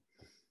down.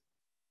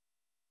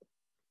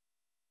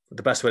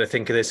 The best way to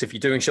think of this, if you're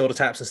doing shoulder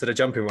taps instead of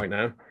jumping right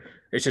now,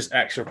 it's just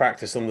extra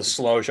practice on the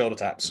slow shoulder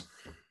taps.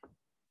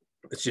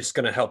 It's just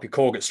going to help your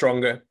core get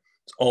stronger.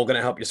 It's all going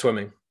to help your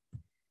swimming.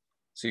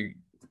 So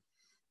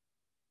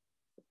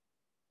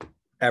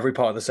every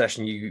part of the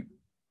session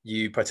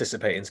you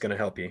participate in is going to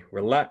help you.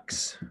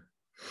 Relax.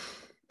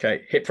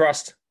 Okay, hip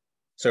thrust.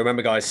 So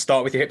remember, guys,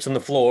 start with your hips on the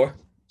floor.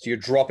 So you're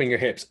dropping your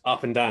hips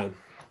up and down.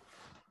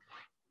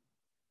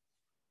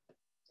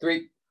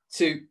 3,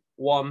 2,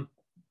 1,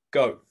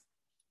 go.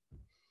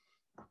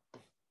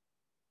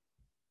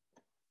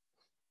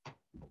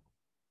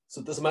 So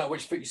it doesn't matter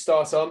which foot you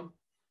start on.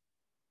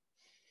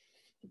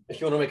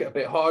 If you want to make it a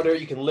bit harder,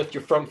 you can lift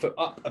your front foot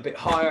up a bit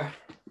higher.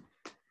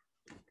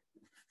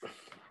 So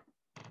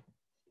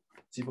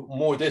you've got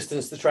more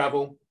distance to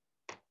travel.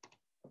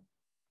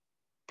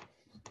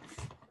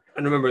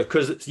 And remember,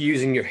 because it's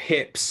using your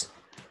hips,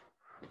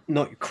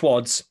 not your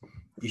quads,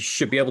 you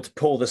should be able to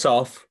pull this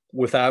off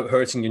without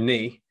hurting your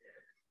knee.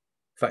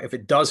 In fact, if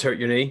it does hurt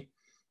your knee,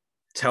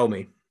 tell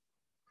me.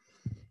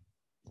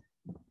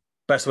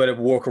 Best way to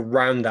walk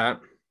around that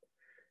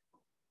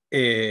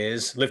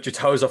is lift your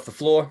toes off the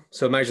floor.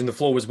 So imagine the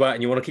floor was wet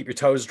and you want to keep your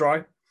toes dry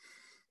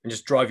and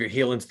just drive your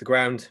heel into the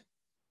ground.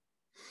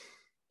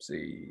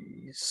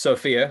 See,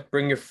 Sophia,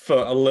 bring your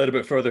foot a little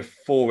bit further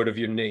forward of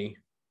your knee.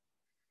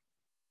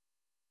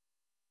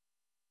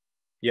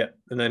 Yeah,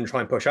 and then try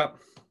and push up.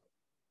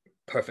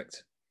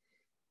 Perfect.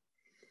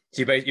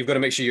 So you've got to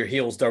make sure your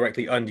heel's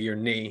directly under your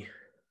knee.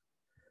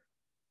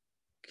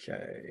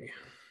 Okay.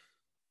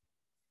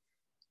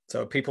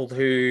 So people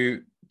who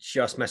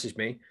just messaged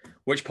me,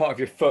 which part of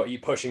your foot are you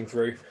pushing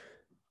through?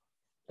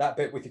 That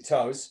bit with your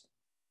toes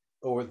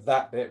or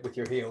that bit with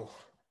your heel?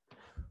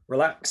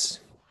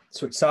 Relax,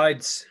 switch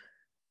sides.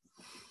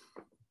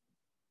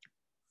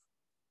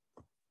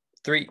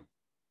 3,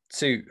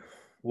 2,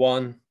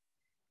 1,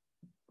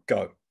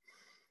 go.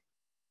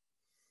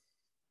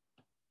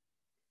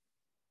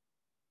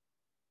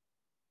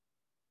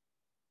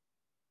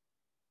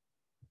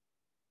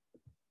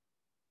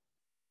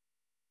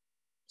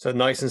 So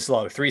nice and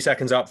slow. 3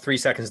 seconds up, 3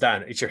 seconds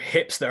down. It's your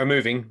hips that are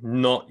moving,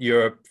 not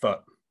your foot.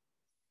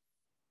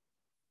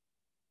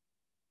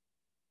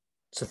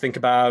 So think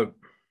about,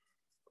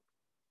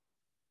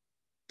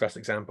 first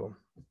example.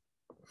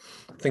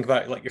 Think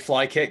about like your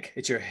fly kick.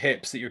 It's your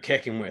hips that you're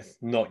kicking with,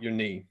 not your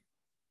knee.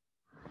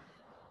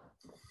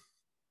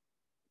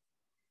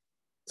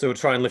 So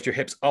try and lift your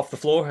hips off the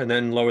floor and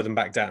then lower them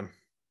back down.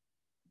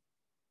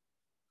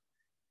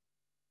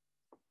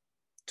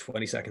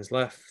 20 seconds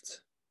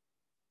left.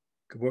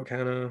 Good work,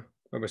 Hannah.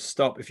 Remember,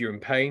 stop if you're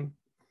in pain,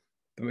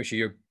 but make sure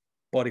your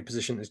body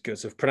position is good.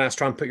 So if Pranas,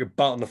 try and put your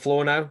butt on the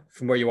floor now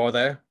from where you are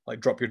there,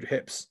 like drop your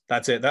hips.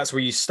 That's it. That's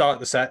where you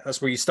start the set.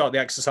 That's where you start the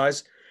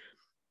exercise.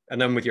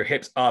 And then with your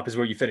hips up is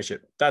where you finish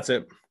it. That's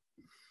it.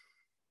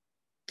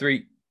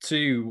 3,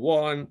 2,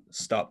 1,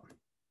 stop.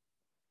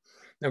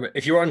 Remember,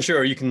 if you're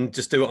unsure, you can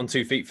just do it on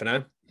 2 feet for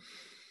now.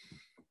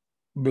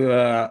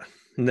 But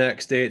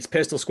next, it's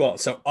pistol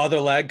squat. So other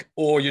leg,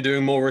 or you're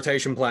doing more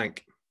rotation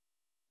plank.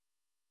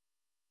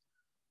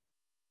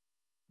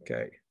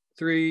 Okay,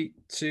 3,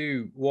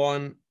 2,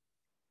 1,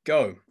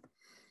 go.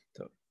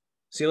 So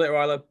See you later,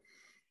 Isla.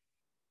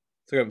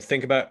 So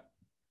think about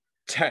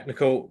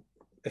technical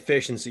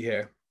efficiency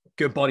here.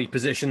 Good body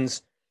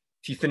positions.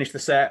 If you finish the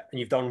set and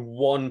you've done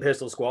one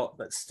pistol squat,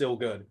 that's still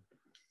good.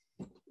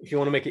 If you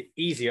want to make it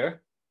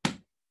easier,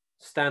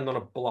 stand on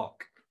a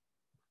block,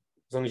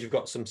 as long as you've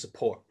got some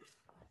support.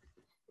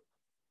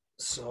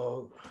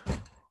 So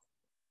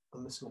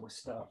I'm missing all my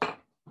stuff.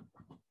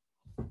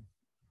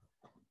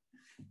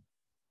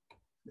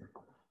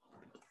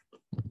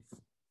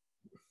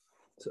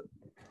 So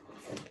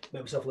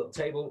make myself a little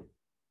table.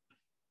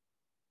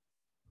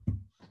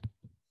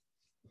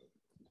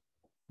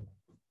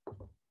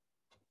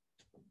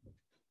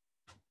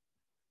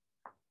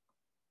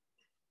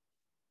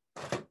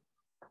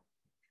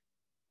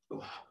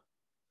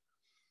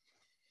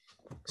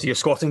 So you're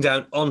squatting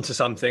down onto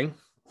something.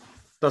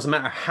 Doesn't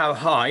matter how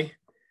high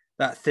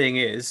that thing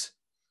is,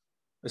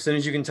 as soon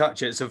as you can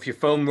touch it. So if your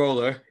foam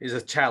roller is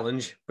a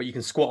challenge, but you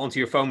can squat onto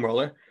your foam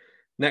roller,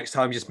 next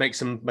time just make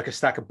a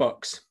stack of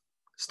bucks.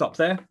 Stop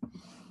there.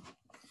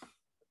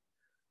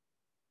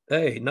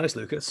 Hey, nice,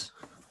 Lucas.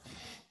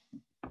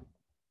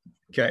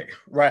 Okay,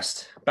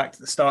 rest, back to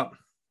the start.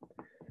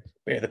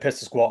 But yeah, the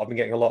pistol squat, I've been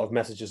getting a lot of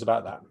messages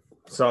about that.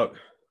 So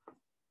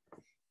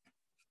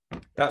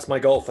that's my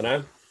goal for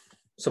now.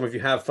 Some of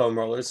you have foam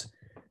rollers.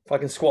 If I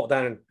can squat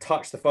down and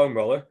touch the foam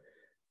roller,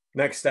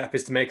 next step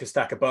is to make a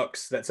stack of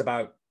bucks that's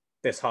about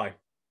this high.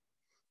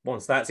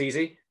 Once that's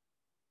easy,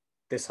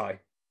 this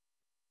high,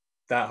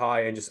 that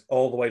high, and just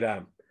all the way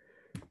down.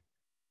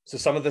 So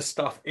some of this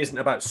stuff isn't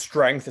about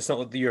strength. It's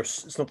not that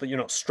you're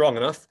not strong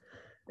enough.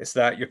 It's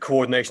that your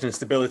coordination and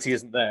stability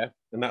isn't there.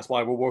 And that's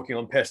why we're working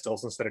on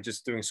pistols instead of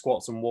just doing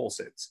squats and wall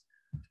sits.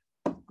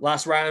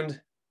 Last round,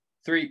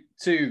 3,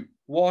 2,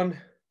 1,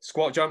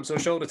 squat jumps or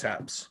shoulder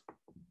taps.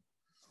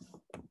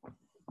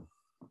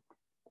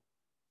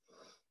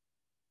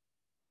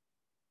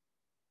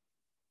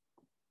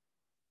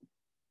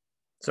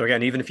 So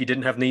again, even if you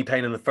didn't have knee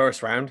pain in the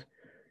first round,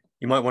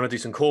 you might want to do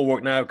some core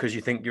work now because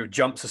you think your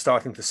jumps are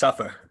starting to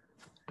suffer.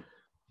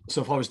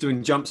 So if I was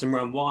doing jumps in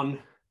round 1,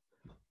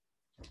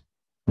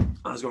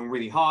 I was going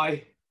really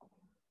high.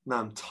 Now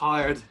I'm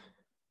tired.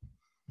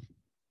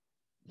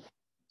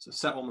 So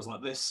set 1 was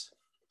like this.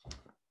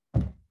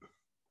 And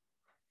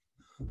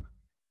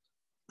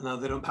now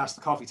they don't pass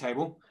the coffee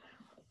table.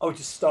 I would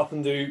just stop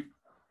and do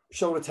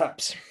shoulder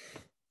taps.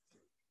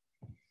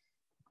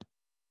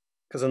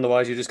 Because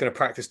otherwise you're just going to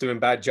practice doing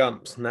bad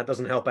jumps, and that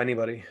doesn't help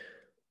anybody.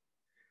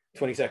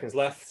 20 seconds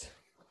left.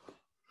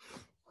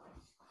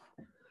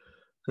 And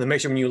then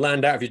make sure when you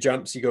land out of your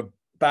jumps, you go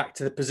back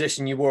to the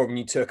position you were when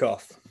you took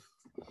off.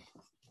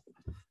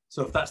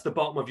 So if that's the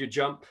bottom of your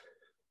jump,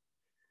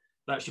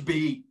 that should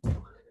be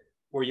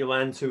where you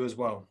land to as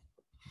well.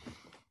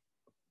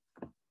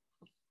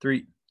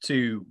 3,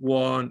 2,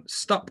 1,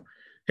 stop.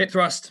 Hip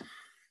thrust.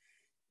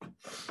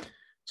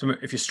 So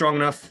if you're strong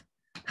enough,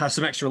 have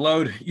some extra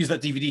load, use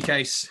that DVD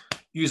case,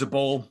 use a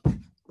ball.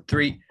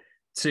 3,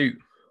 2,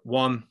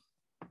 1,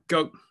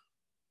 go.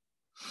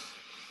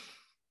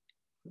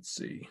 Let's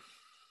see.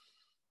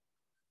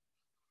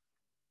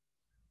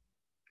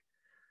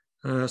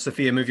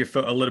 Sophia, move your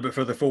foot a little bit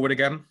further forward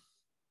again.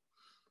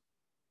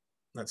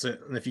 That's it.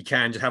 And if you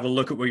can, just have a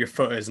look at where your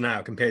foot is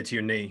now compared to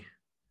your knee.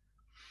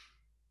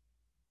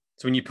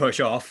 So when you push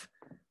off,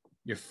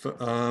 your foot,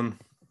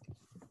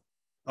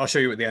 I'll show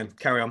you at the end.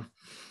 Carry on.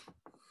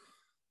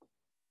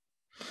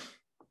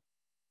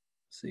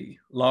 See,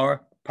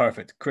 Laura,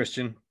 perfect.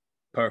 Christian,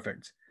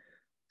 perfect.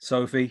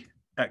 Sophie,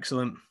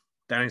 excellent.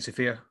 Danny,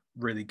 Sophia,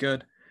 really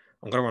good.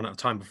 I'm gonna run out of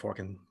time before I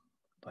can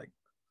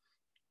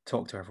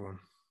talk to everyone.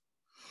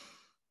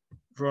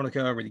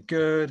 Veronica, really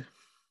good.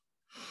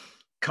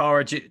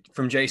 Cara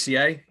from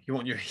JCA, you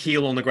want your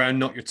heel on the ground,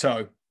 not your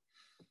toe.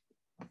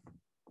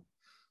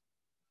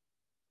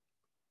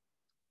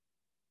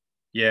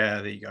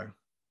 Yeah, there you go.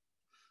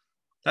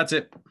 That's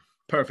it.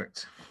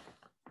 Perfect.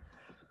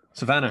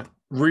 Savannah,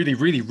 really,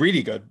 really,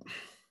 really good.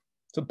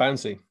 So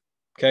bouncy.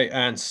 Okay,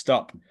 and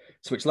stop.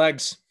 Switch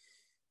legs.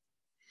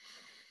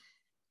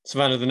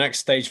 Savannah, the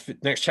next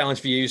challenge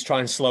for you is try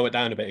and slow it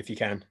down a bit if you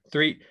can.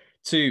 3,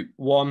 2,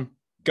 1,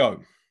 go.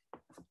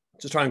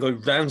 Just try and go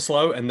down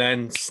slow and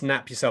then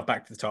snap yourself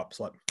back to the top.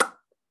 So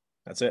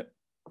that's it.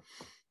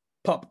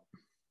 Pop.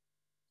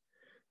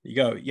 There you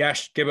go.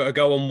 Yash, give it a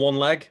go on one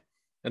leg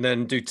and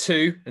then do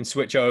 2 and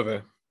switch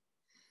over.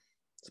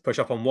 So push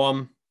up on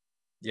 1.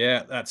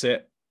 Yeah, that's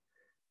it.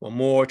 One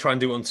more. Try and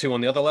do it on 2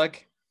 on the other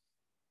leg.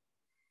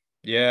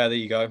 Yeah, there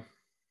you go.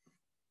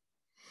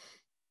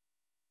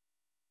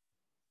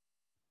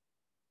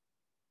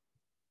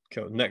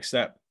 Cool. Next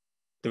step,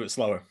 do it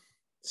slower.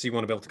 So you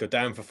want to be able to go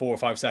down for 4 or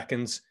 5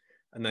 seconds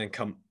and then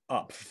come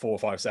up for 4 or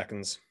 5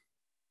 seconds.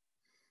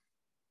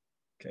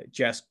 Okay,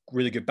 Jess,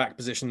 really good back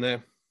position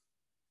there.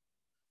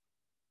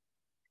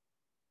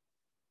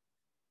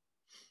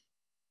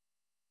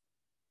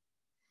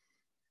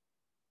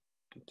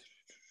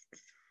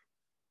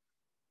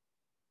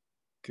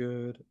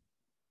 Good.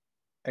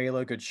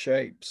 Ayla, good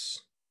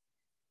shapes.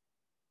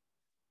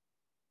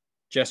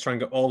 Jess, try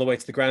and go all the way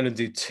to the ground and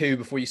do 2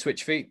 before you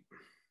switch feet.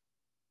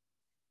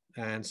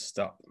 and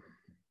stop.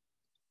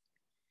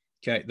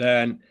 Okay,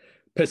 then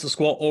pistol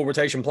squat or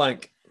rotation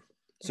plank.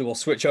 So we'll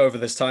switch over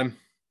this time.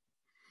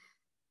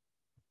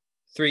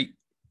 3,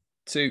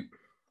 2,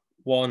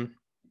 1,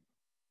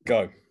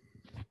 go.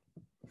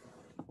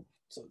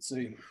 So let's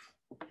see.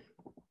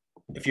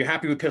 If you're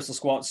happy with pistol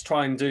squats,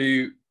 try and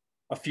do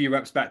a few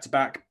reps back to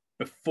back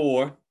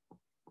before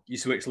you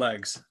switch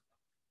legs.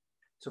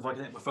 So if I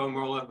can hit my foam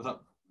roller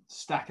without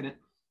stacking it.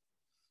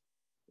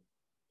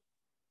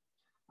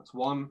 That's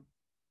 1,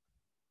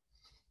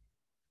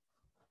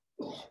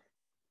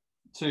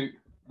 2,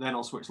 then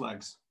I'll switch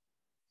legs.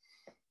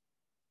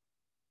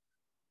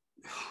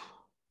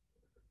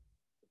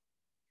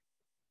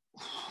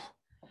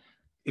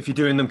 If you're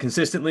doing them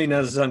consistently,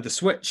 now's the time to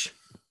switch.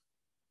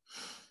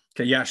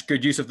 Okay, Yash,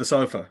 good use of the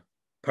sofa.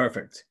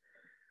 Perfect.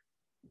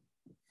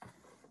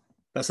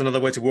 That's another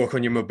way to work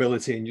on your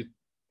mobility and your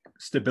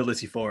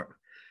stability for it.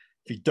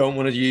 If you don't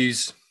want to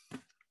use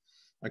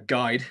a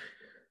guide.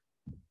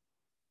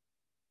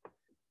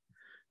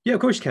 Yeah,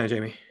 of course you can,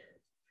 Jamie.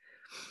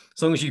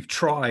 As long as you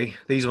try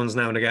these ones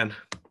now and again.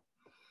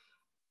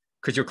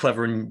 Because you're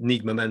clever and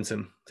need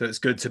momentum. So it's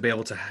good to be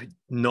able to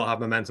not have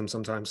momentum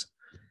sometimes.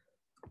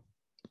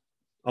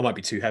 I might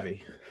be too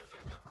heavy.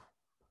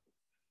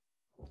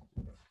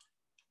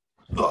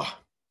 Ugh.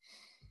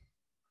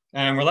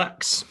 And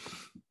relax.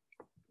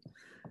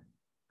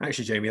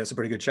 Actually, Jamie, that's a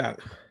pretty good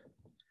shout.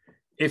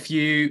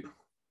 Jamie,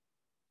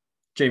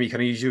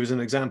 can I use you as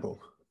an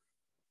example?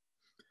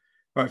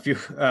 Right,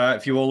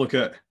 if you all look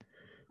at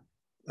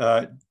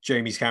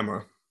Jamie's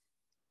camera,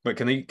 but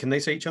can they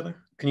see each other?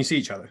 Can you see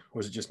each other, or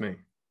is it just me?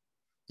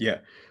 Yeah,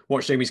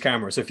 watch Jamie's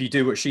camera. So if you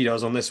do what she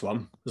does on this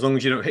one, as long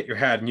as you don't hit your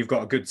head and you've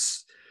got a good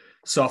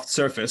soft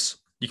surface,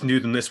 you can do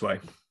them this way.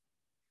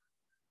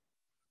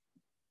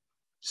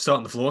 Start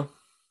on the floor,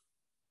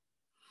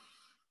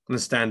 and then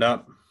stand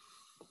up.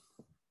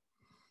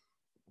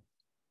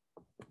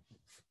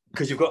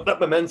 Because you've got that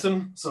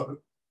momentum, so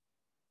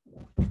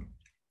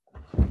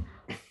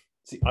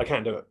see, I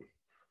can't do it.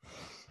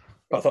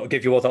 But I thought I'd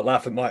give you all that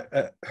laugh at my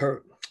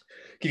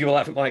give you a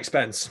laugh at my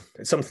expense.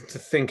 It's something to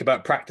think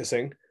about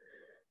practicing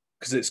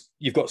because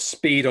you've got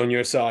speed on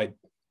your side.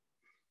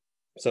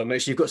 So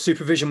make sure you've got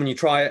supervision when you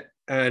try it.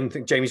 And I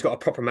think Jamie's got a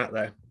proper mat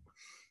there.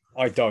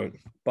 I don't,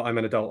 but I'm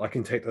an adult. I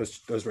can take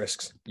those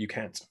risks. You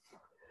can't.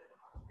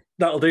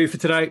 That'll do for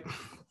today.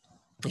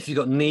 If you've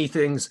got knee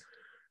things,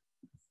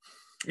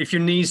 if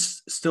your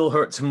knees still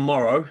hurt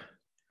tomorrow, it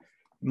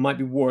might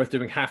be worth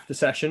doing half the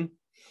session.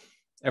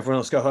 Everyone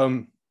else go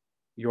home.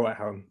 You're at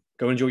home.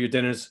 Go enjoy your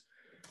dinners.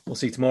 We'll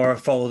see you tomorrow.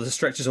 Follow the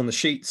stretches on the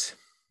sheets.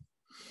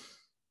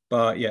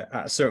 But yeah,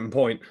 at a certain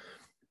point,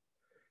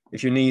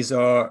 if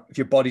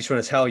your body's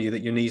trying to tell you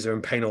that your knees are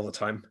in pain all the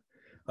time,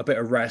 a bit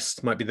of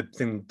rest might be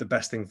the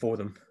best thing for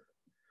them.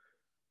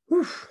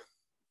 Whew.